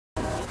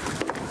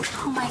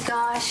my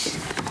gosh.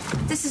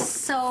 This is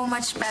so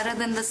much better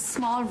than the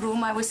small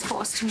room I was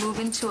forced to move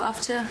into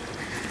after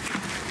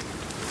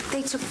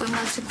they took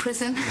Vimal to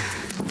prison.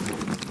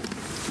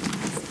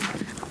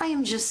 I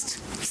am just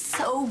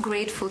so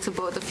grateful to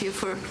both of you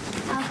for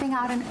helping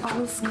out an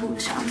old school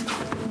chum.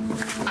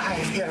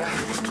 I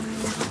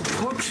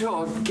put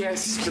your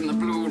guest in the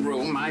blue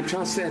room. I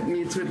trust that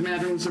meets with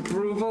Madam's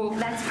approval.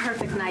 That's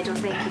perfect, Nigel.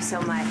 Thank you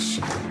so much.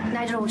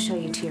 Nigel will show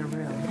you to your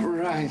room.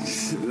 Right,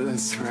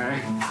 that's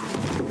right.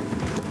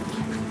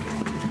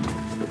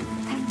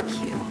 Thank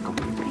you.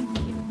 Thank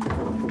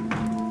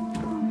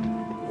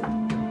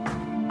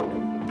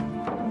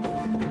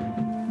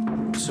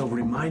you. So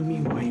remind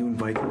me why you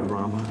invited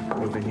Rama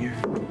over here.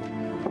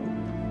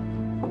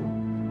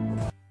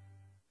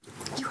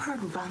 You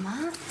heard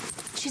Rama?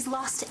 She's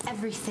lost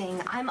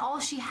everything. I'm all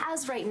she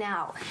has right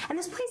now. And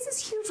this place is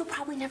huge. We'll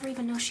probably never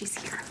even know she's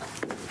here.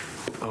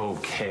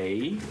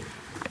 Okay.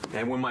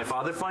 And when my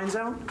father finds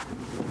out?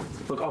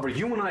 Look, Aubrey,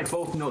 you and I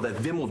both know that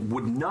Vimal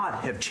would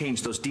not have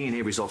changed those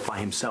DNA results by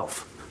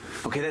himself.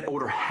 Okay, that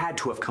odor had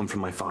to have come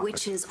from my father.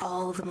 Which is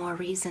all the more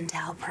reason to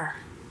help her.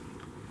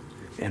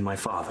 And my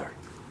father.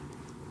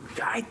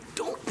 I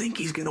don't think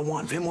he's gonna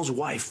want Vimal's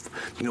wife,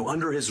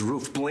 under his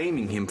roof,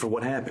 blaming him for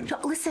what happened. No,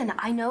 listen,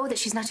 I know that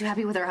she's not too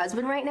happy with her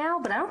husband right now,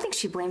 but I don't think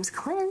she blames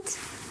Clint.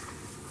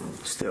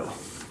 Still,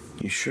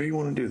 you sure you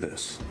want to do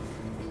this?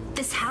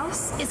 This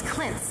house is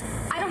Clint's.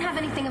 I don't have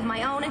anything of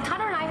my own, and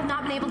Connor and I have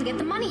not been able to get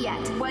the money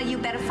yet. Well, you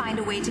better find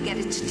a way to get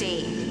it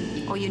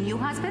today, or your new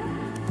husband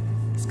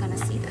is gonna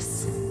see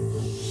this.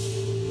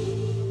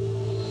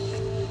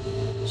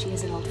 She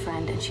is an old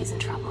friend, and she's in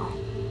trouble.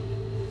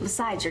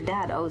 Besides, your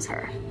dad owes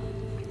her.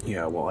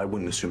 Yeah, well, I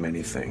wouldn't assume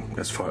anything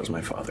as far as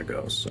my father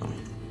goes, so.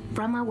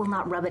 Rama will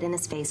not rub it in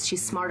his face.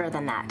 She's smarter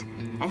than that.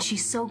 And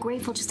she's so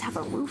grateful just to have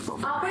a roof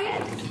over her Aubrey?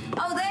 head.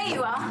 Oh, there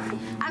you are.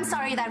 I'm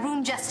sorry, that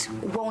room just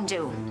won't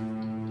do.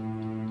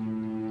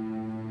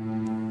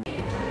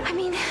 I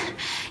mean,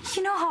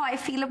 you know how I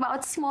feel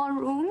about small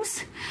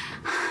rooms?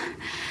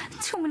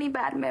 Too many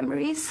bad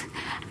memories.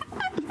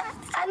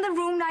 And the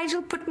room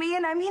Nigel put me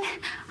in, I mean,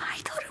 I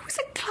thought it was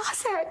a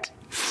closet.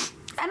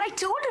 And I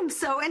told him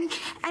so, and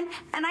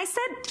I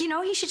said,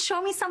 he should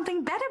show me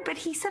something better, but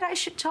he said I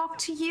should talk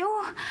to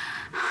you.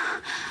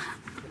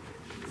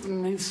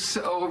 Miss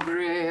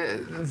Aubrey,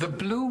 the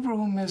blue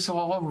room is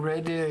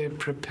already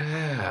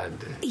prepared.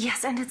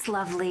 Yes, and it's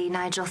lovely,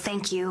 Nigel,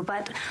 thank you.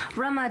 But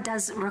Rama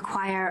does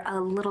require a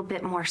little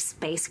bit more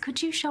space.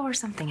 Could you show her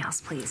something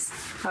else, please?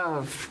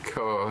 Of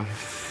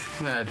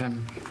course,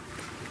 madam.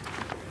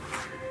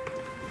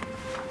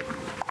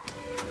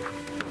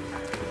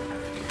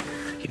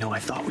 I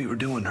thought we were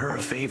doing her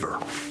a favor.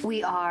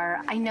 We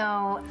are. I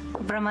know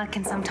Rama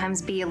can sometimes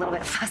be a little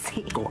bit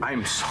fussy. Oh,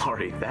 I'm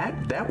sorry.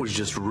 That was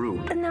just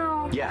rude.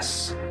 No.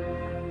 Yes.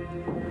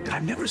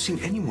 I've never seen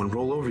anyone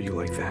roll over you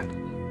like that.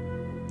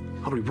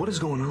 Aubrey, what is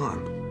going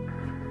on?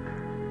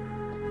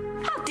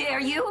 How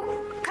dare you?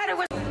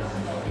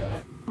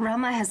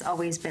 Rama has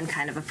always been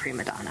kind of a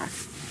prima donna.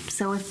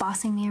 So if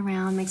bossing me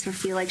around makes her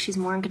feel like she's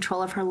more in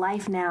control of her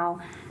life now,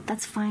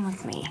 that's fine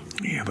with me.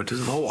 Yeah, but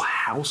does the whole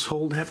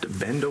household have to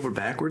bend over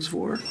backwards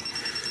for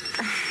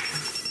her?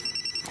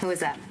 Who is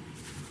that?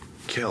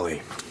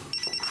 Kelly.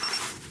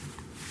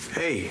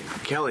 Hey,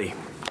 Kelly,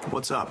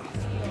 what's up?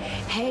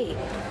 Hey,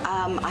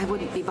 I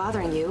wouldn't be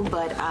bothering you,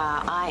 but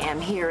I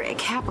am here at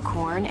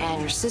Capricorn, and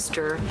your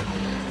sister,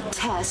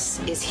 Tess,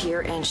 is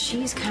here, and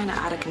she's kind of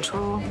out of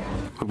control.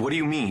 What do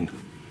you mean?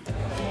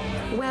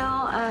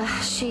 Well,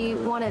 she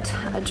wanted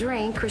a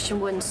drink. Christian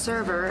wouldn't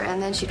serve her,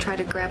 and then she tried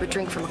to grab a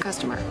drink from a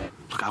customer.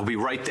 Look, I'll be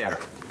right there.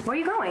 Where are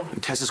you going?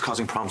 Tess is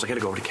causing problems. I gotta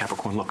go over to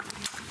Capricorn. Look,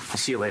 I'll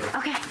see you later.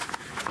 Okay.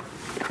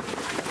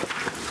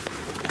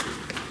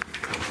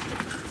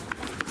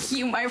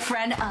 You, my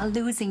friend, are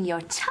losing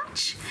your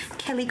touch.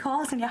 Kelly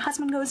calls and your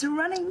husband goes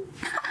running.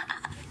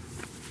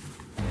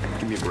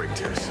 Give me a break,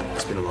 Tess.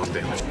 It's been a long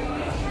day.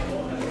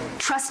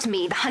 Trust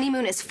me, the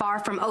honeymoon is far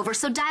from over,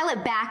 so dial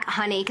it back,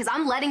 honey, because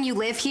I'm letting you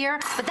live here,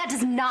 but that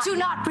does not... Do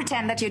not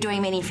pretend that you're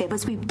doing me any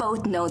favors. We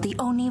both know the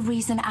only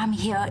reason I'm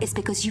here is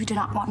because you do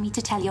not want me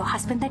to tell your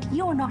husband that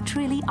you're not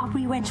really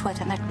Aubrey Wentworth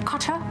and that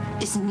Cotter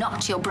is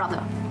not your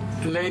brother.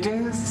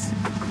 Ladies,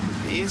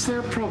 is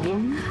there a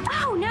problem?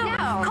 Oh, no,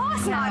 of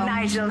course not,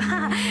 Nigel.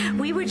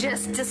 We were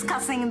just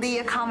discussing the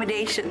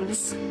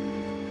accommodations.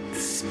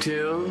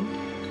 Still?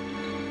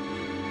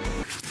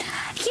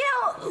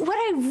 What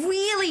I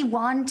really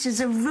want is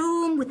a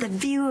room with a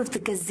view of the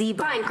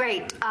gazebo. Fine,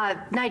 great.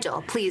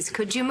 Nigel, please,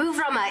 could you move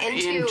Rama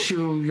into...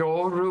 Into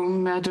your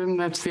room, madam?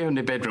 That's the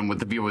only bedroom with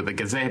the view of the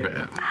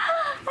gazebo.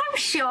 I'm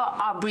sure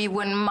Aubrey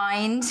wouldn't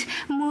mind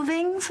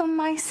moving for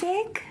my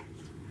sake.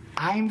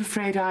 I'm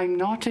afraid I'm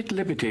not at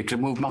liberty to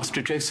move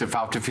Master Joseph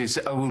out of his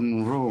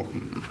own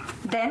room.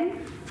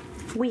 Then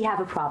we have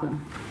a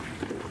problem.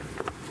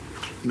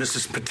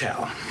 Mrs.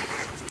 Patel,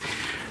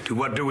 to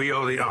what do we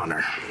owe the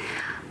honor?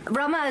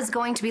 Rama is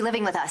going to be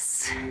living with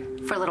us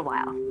for a little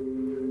while.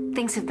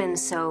 Things have been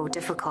so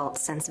difficult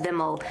since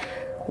Vimal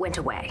went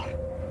away.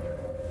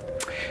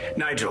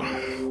 Nigel,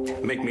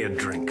 make me a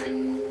drink.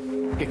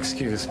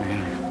 Excuse me.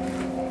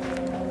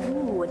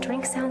 Ooh, a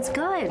drink sounds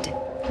good.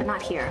 But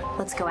not here.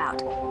 Let's go out.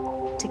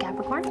 To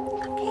Capricorn?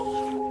 Okay.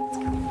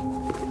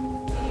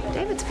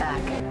 David's back.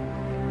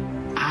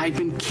 I've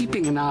been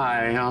keeping an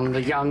eye on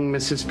the young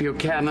Mrs.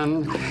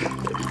 Buchanan,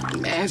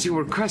 as you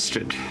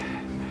requested.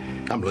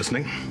 I'm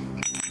listening.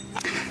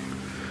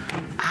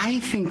 I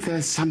think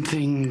there's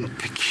something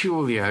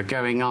peculiar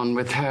going on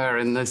with her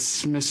and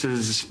this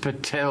Mrs.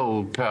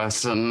 Patel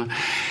person.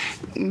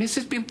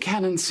 Mrs.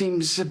 Buchanan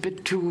seems a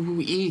bit too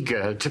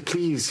eager to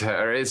please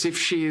her, as if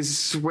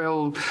she's,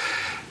 well,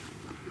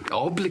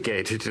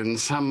 obligated in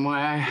some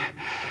way.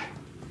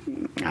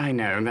 I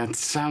know, that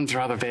sounds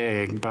rather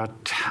vague,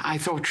 but I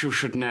thought you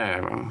should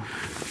know.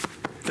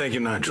 Thank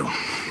you, Nigel.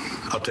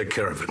 I'll take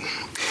care of it.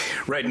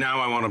 Right now,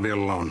 I want to be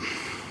alone.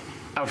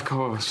 Of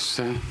course.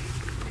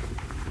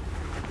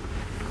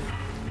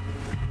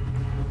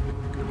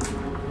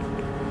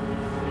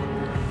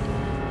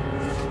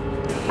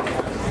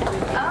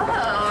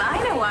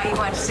 You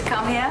wanted to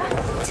come here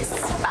to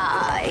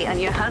spy on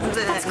your husband.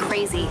 That's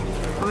crazy.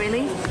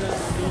 Really?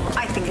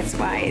 I think it's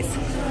wise.